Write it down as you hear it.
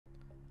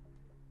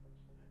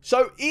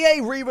So,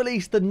 EA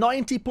re-released the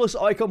 90 plus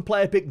icon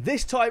player pick.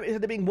 This time,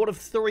 instead of being one of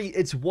 3,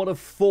 it's one of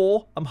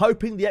 4. I'm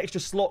hoping the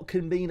extra slot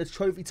can mean a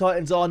Trophy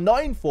Titans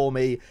R9 for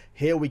me.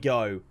 Here we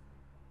go.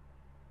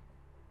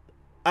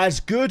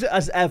 As good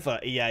as ever,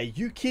 EA.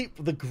 You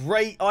keep the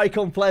great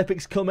icon player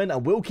picks coming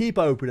and we'll keep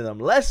opening them.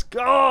 Let's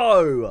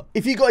go!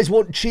 If you guys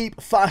want cheap,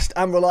 fast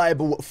and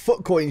reliable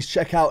foot coins,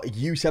 check out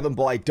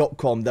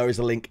u7buy.com. There is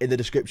a link in the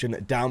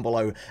description down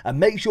below. And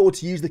make sure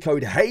to use the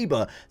code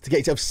HABER to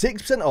get yourself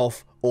 6%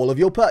 off all of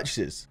your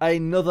purchases.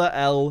 Another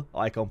L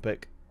icon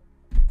pick.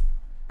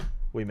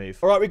 We move.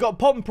 Alright, we've got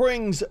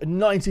Pompring's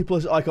 90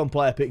 plus icon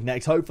player pick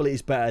next. Hopefully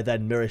it's better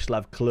than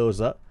Miroslav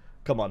Klose.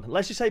 Come on,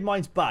 let's just say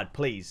mine's bad,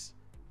 please.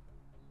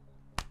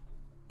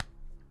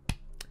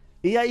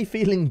 EA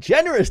feeling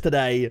generous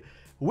today.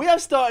 We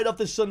have started off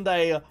the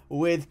Sunday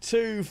with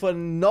 2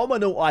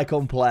 phenomenal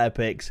icon player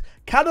picks.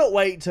 Cannot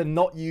wait to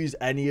not use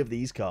any of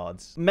these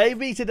cards.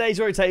 Maybe today's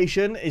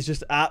rotation is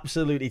just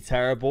absolutely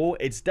terrible.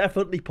 It's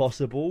definitely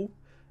possible.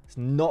 It's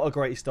not a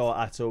great start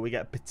at all. We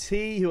get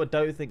Petit, who I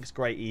don't think is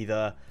great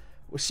either.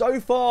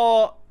 So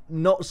far,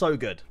 not so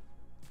good.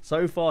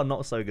 So far,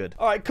 not so good.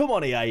 All right, come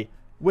on, EA.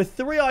 We're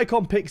 3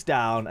 icon picks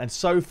down, and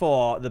so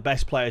far, the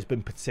best player has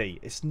been Petit.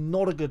 It's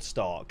not a good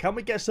start. Can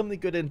we get something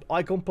good in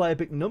icon player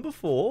pick number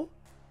 4?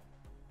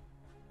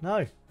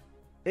 No.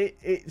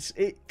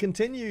 It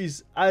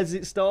continues as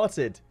it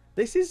started.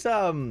 This is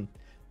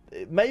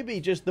maybe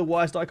just the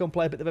worst icon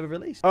player pick they've ever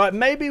released. All right,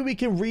 maybe we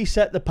can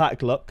reset the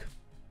pack luck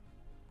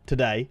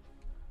today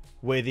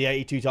with the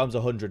 82 times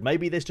 100.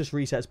 Maybe this just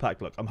resets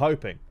pack luck. I'm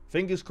hoping.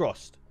 Fingers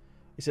crossed.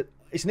 It's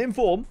an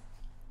inform.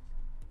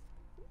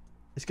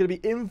 It's going to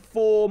be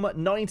Inform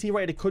 90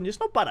 rated Cunha. It's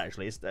not bad,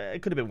 actually.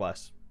 It could have been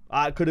worse.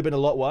 It could have been a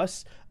lot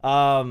worse.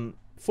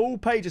 Full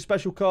page of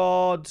special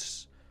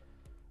cards.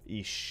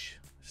 Eesh.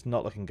 It's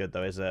not looking good,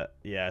 though, is it?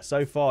 Yeah,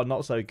 so far,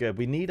 not so good.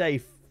 We need a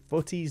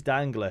footies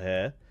dangler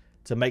here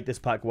to make this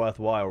pack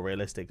worthwhile,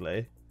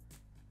 realistically.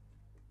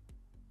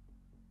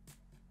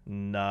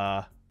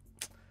 Nah.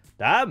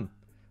 Damn.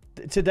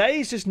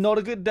 Today's just not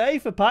a good day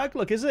for pack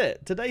luck, is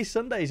it? Today's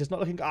Sunday is just not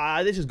looking...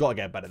 this has got to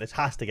get better. This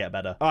has to get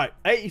better. All right,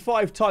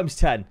 85 times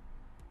 10.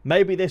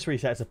 Maybe this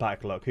resets a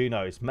pack luck. Who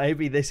knows?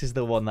 Maybe this is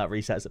the one that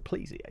resets it.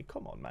 Please, EA,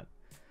 come on, man.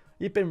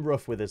 You've been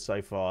rough with us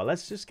so far.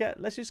 Let's just get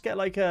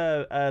like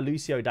a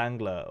Lucio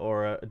Dangler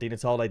or a Di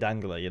Natale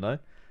Dangler, you know? I'm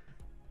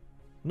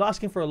not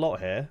asking for a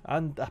lot here.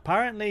 And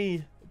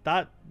apparently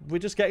that we're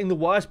just getting the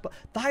worst. But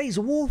that is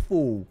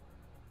awful.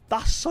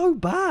 That's so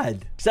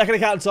bad. Second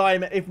account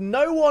time. If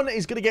no one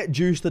is going to get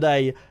juice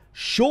today,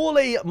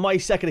 surely my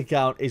second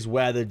account is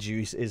where the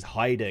juice is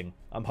hiding.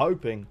 I'm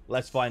hoping.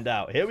 Let's find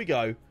out. Here we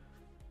go.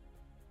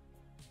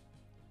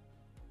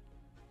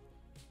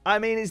 I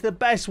mean, it's the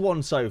best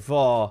one so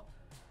far.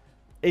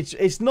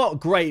 It's not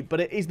great, but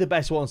it is the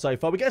best one so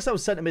far. We get some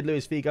centre mid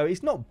Luis Figo.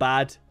 He's not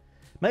bad.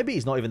 Maybe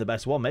he's not even the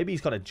best one. Maybe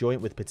he's got a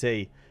joint with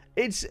Petit.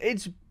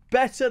 It's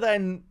better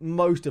than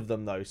most of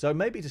them, though. So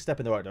maybe it's a step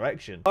in the right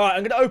direction. All right,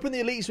 I'm going to open the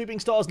Elite Sweeping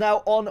Stars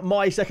now on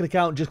my second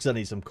account just because I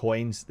need some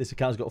coins. This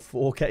account's got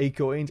 4k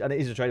coins, and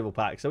it is a tradable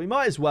pack. So we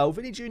might as well.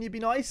 Vinny Jr. be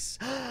nice.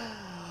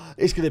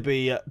 It's going to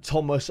be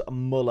Thomas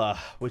Muller,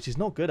 which is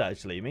not good,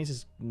 actually. It means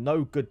there's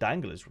no good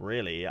danglers,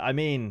 really. I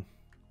mean,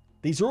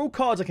 these are all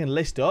cards I can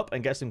list up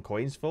and get some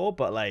coins for,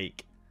 but,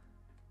 like...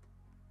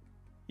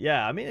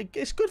 yeah, I mean,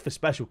 it's good for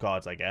special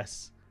cards, I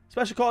guess.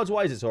 Special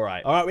cards-wise, it's all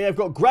right. All right, we have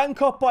got Grand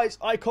Coppites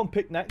icon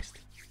pick next.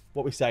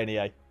 What we saying,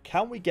 EA?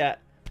 Can we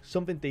get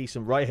something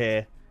decent right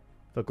here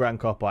for Grand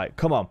Coppite?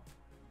 Come on.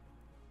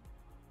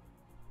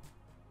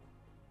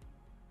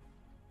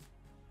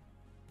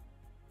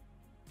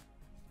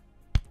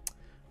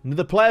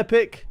 Another player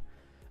pick.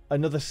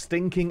 Another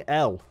stinking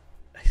L.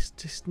 It's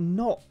just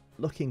not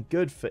looking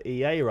good for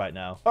EA right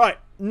now. All right,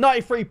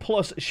 93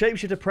 plus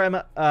Shapeshifter Prem.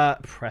 I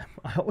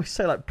always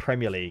say like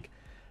Premier League.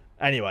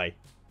 Anyway.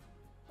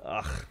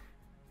 Ugh.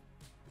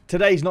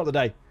 Today's not the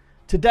day.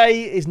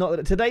 Today is not the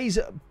day. Today's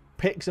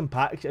picks and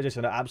packs are just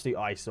an absolute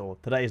eyesore.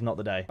 Today is not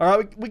the day. All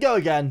right, we go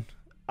again.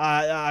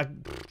 My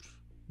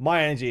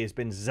energy has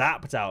been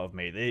zapped out of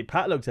me. The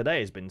pack look today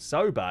has been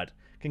so bad.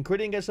 Can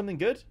Cridian get something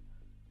good?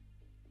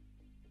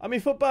 I mean,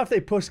 Foot Birthday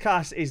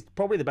Puskas is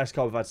probably the best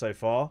card we've had so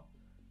far.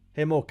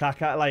 Him or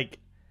Kaká. Like,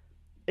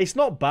 it's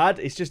not bad.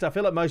 It's just I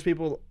feel like most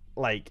people,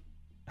 like,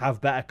 have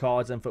better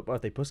cards than Foot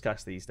Birthday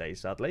Puskas these days,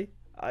 sadly.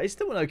 It's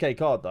still an okay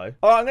card, though.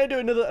 All right, I'm going to do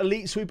another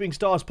Elite Sweeping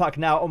Stars pack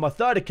now on my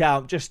third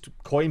account. Just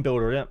coin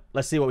builder, yeah.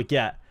 Let's see what we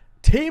get.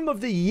 Team of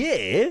the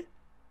Year?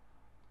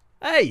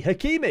 Hey,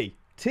 Hakimi.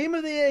 Team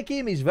of the Year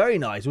Hakimi is very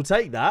nice. We'll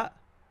take that.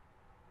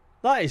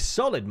 That is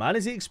solid, man.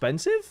 Is he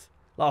expensive?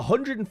 Like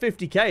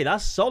 150k.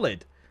 That's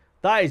solid.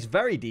 That is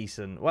very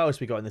decent. What else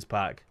we got in this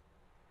pack?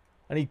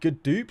 Any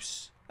good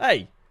dupes?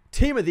 Hey,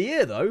 Team of the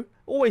Year, though.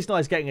 Always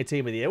nice getting a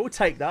Team of the Year. We'll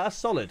take that. That's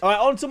solid. All right,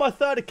 on to my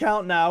third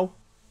account now.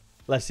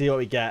 Let's see what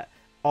we get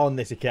on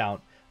this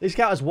account. This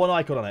account has one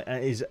icon on it,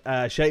 and it is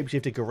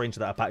Shapeshifter Garincha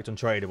that I packed on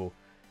Tradable.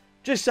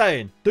 Just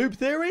saying. Dupe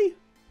Theory?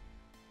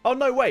 Oh,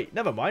 no, wait.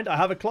 Never mind. I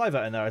have a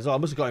Clivet in there as well. I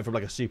must have got him from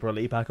like a Super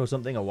Elite pack or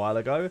something a while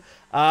ago.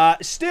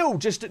 Still,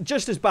 just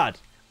as bad.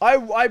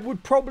 I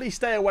would probably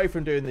stay away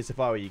from doing this if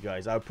I were you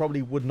guys. I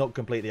probably would not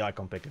complete the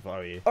icon pick if I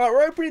were you. All right,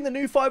 we're opening the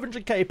new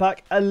 500k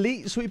pack,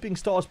 Elite Sweeping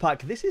Stars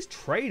pack. This is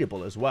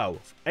tradable as well.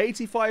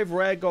 85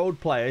 rare gold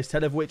players,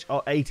 10 of which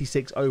are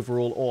 86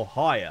 overall or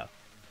higher.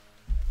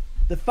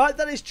 The fact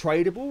that it's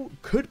tradable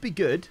could be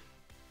good.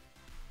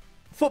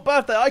 Foot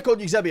birthday icon,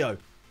 Eusebio.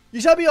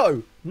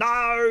 Eusebio!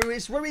 No,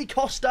 it's Rui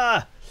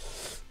Costa.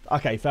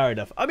 Okay, fair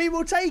enough. I mean,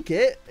 we'll take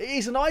it.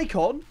 He's an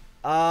icon.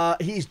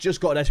 He's just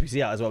got an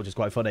SPC out as well, which is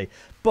quite funny.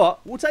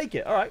 But we'll take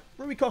it. All right,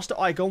 Rui Costa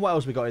icon. What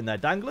else we got in there?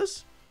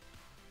 Danglers?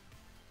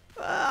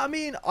 I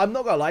mean, I'm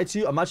not going to lie to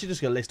you. I'm actually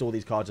just going to list all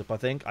these cards up, I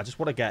think. I just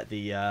want to get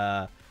the...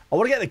 I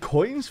want to get the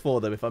coins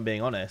for them, if I'm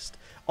being honest.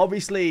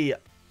 Obviously,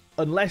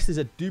 unless there's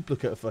a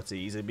duplicate of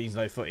footies, it means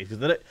no footies.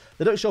 Because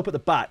they don't show up at the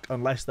back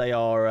unless they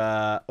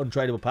are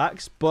untradeable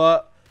packs.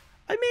 But,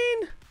 I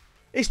mean,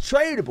 it's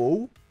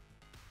tradable.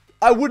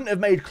 I wouldn't have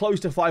made close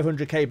to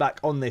 500k back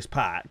on this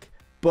pack.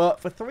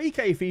 But for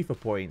 3k FIFA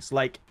points,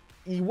 like,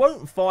 you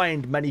won't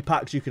find many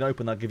packs you can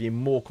open that give you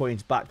more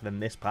coins back than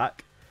this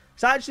pack.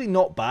 It's actually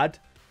not bad.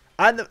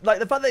 And, the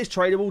fact that it's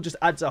tradable just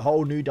adds a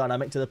whole new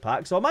dynamic to the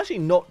pack. So I'm actually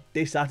not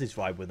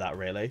dissatisfied with that,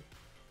 really.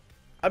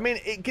 I mean,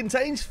 it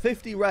contains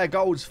 50 rare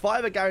golds.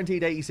 5 are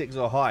guaranteed 86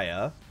 or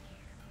higher.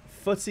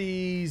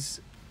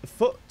 Footies...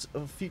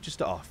 Future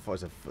star... Oh,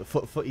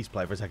 footies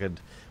play for a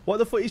second. What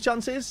are the footies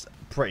chances?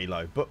 Pretty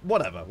low, but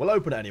whatever. We'll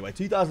open it anyway.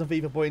 2,000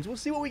 FIFA points. We'll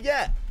see what we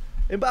get.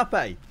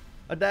 Mbappe,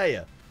 I dare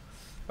you.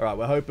 All right,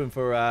 we're hoping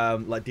for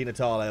like Di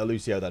Natale or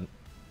Lucio then.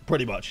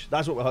 Pretty much.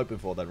 That's what we're hoping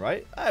for then,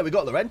 right? Hey, we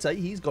got Llorente.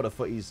 He's got a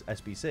footies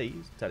SBC.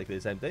 He's technically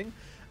the same thing.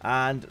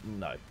 And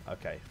no.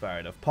 Okay, fair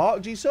enough.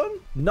 Park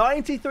Ji-sung.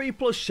 93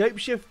 plus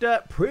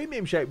Shapeshifter,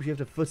 Premium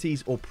Shapeshifter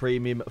footies or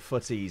Premium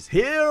footies.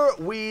 Here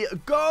we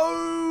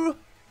go.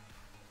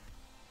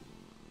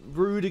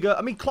 Rudiger.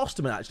 I mean,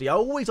 Klosterman, actually. I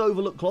always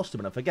overlook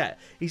Klosterman. I forget.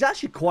 He's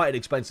actually quite an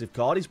expensive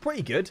card. He's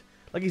pretty good.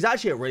 Like, he's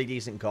actually a really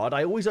decent card.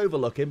 I always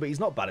overlook him, but he's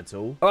not bad at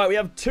all. All right, we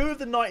have 2 of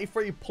the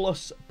 93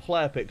 plus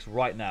player picks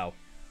right now.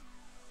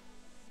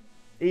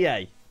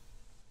 EA.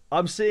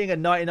 I'm seeing a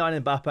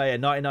 99 Mbappe, a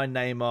 99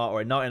 Neymar,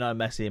 or a 99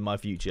 Messi in my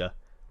future.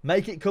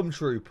 Make it come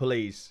true,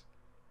 please.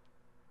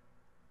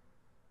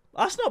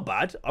 That's not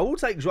bad. I will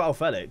take Joao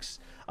Felix.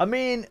 I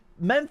mean,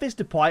 Memphis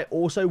Depay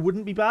also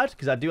wouldn't be bad,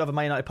 because I do have a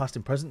Man United past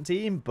and present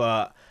team,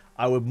 but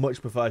I would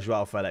much prefer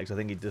Joao Felix. I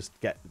think he'd just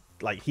get,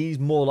 like, he's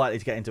more likely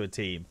to get into a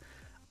team.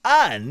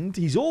 And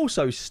he's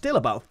also still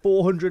about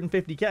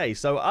 450k.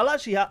 So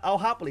I'll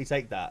happily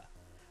take that.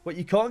 But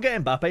you can't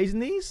get Mbappe's in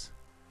these?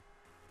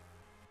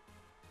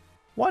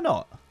 Why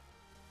not?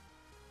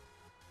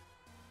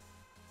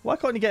 Why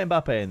can't you get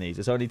Mbappe in these?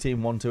 It's only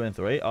team 1, 2, and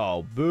 3.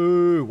 Oh,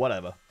 boo.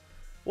 Whatever.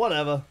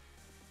 Whatever.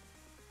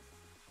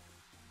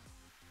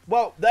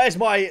 Well, there's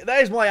my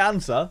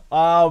answer.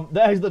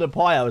 There's the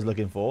Depay I was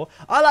looking for.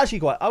 I'm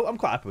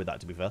quite happy with that,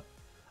 to be fair.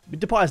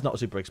 Depay's not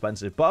super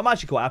expensive, but I'm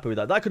actually quite happy with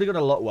that. That could have gone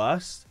a lot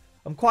worse.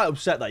 I'm quite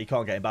upset that you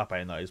can't get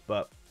Mbappe in those,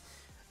 but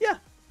yeah,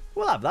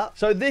 we'll have that.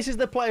 So this is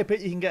the player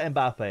pick you can get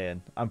Mbappe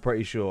in, I'm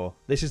pretty sure.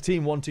 This is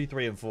team 1, 2,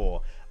 3, and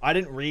 4. I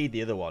didn't read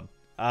the other one.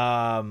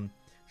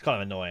 It's kind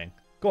of annoying.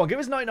 Go on, give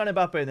us 99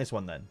 Mbappe in this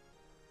one then.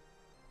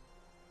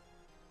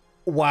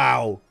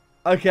 Wow.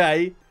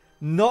 Okay.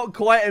 Not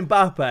quite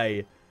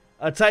Mbappe.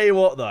 I'll tell you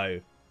what,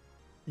 though.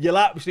 You'll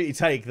absolutely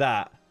take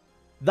that.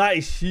 That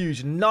is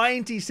huge.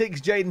 96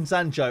 Jadon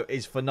Sancho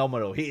is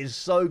phenomenal. He is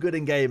so good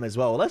in game as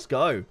well. Let's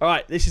go. All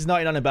right, this is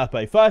 99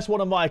 Mbappe. First one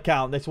on my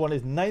account. This one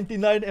is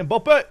 99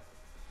 Mbappe.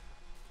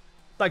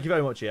 Thank you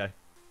very much, EA.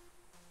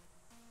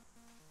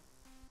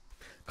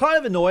 Kind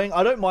of annoying.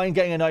 I don't mind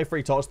getting a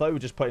 93 tots, though. We'll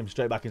just put him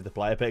straight back into the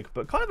player pick.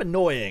 But kind of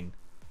annoying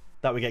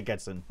that we get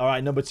Gedson. All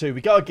right, number 2. We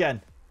go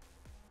again.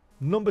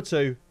 Number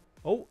 2.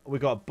 Oh,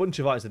 we've got a bunch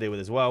of items to deal with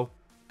as well.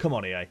 Come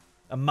on, EA.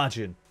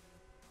 Imagine.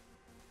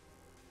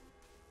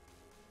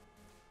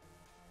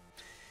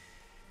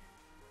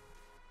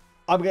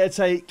 I'm going to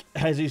take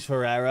Jesus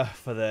Ferreira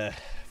for the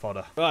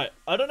fodder. Right,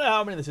 I don't know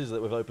how many this is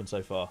that we've opened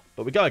so far,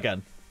 but we go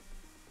again.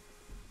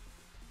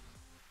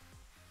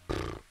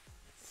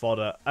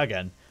 Fodder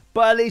again.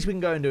 But at least we can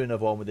go and do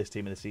another one with this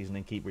team in the season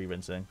and keep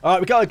re-rinsing. All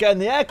right, we go again.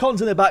 The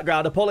aircon's in the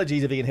background.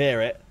 Apologies if you can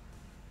hear it.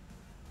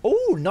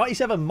 Oh,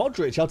 97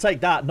 Modric. I'll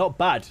take that. Not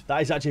bad.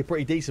 That is actually a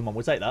pretty decent one.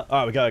 We'll take that. All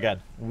right, we go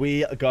again.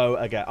 We go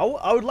again. Oh,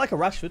 I would like a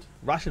Rashford.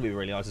 Rashford would be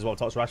really nice as well.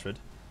 Tots Rashford.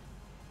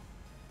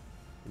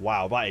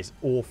 Wow, that is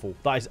awful.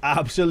 That is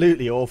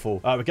absolutely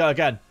awful. All right, we go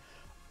again.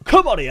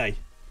 Come on, EA.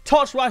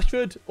 Tots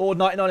Rashford or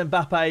 99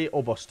 Mbappe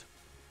or bust.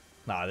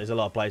 Nah, there's a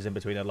lot of players in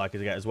between I'd like to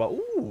get as well.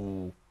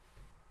 Ooh.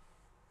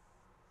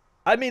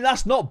 I mean,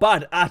 that's not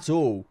bad at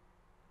all.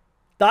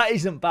 That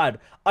isn't bad.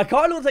 I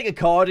kind of want to take a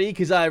Cardi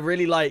because I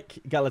really like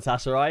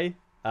Galatasaray.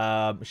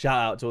 Shout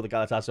out to all the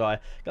Galatasaray.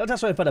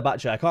 Galatasaray and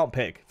Fenerbahce. I can't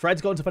pick.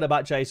 Fred's gone to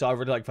Fenerbahce, so I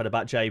really like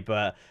Fenerbahce,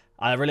 but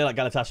I really like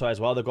Galatasaray as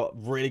well. They've got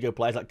really good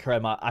players like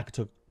Kerem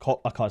Aktürkoğlu.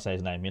 I can't say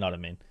his name, you know what I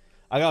mean.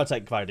 I gotta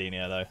take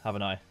Claudinho though,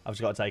 haven't I? I've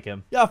just got to take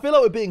him. Yeah, I feel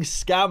like we're being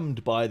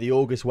scammed by the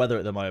August weather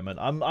at the moment.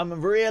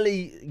 I'm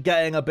really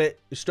getting a bit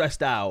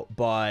stressed out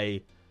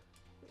by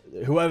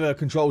whoever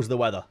controls the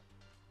weather.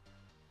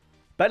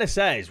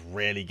 Benacer is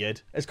really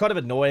good. It's kind of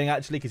annoying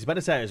actually because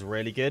Benacer is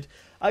really good.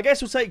 I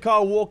guess we'll take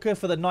Kyle Walker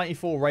for the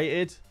 94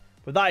 rated.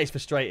 But that is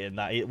frustrating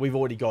that we've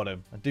already got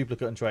him. A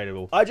duplicate and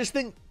tradable. I just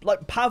think,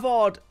 like,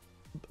 Pavard...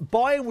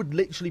 Bayern would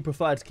literally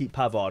prefer to keep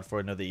Pavard for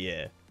another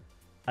year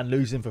and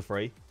lose him for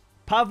free.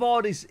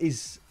 Pavard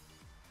is,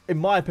 in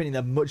my opinion,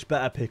 a much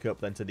better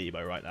pickup than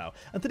Todibo right now.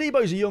 And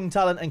Todibo's a young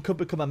talent and could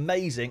become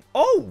amazing.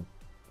 Oh!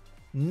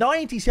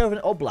 97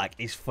 Oblak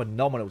is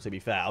phenomenal, to be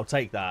fair. I'll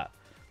take that.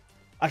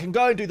 I can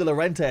go and do the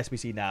Lorente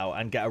SBC now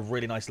and get a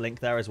really nice link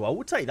there as well.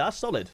 We'll take that. Solid.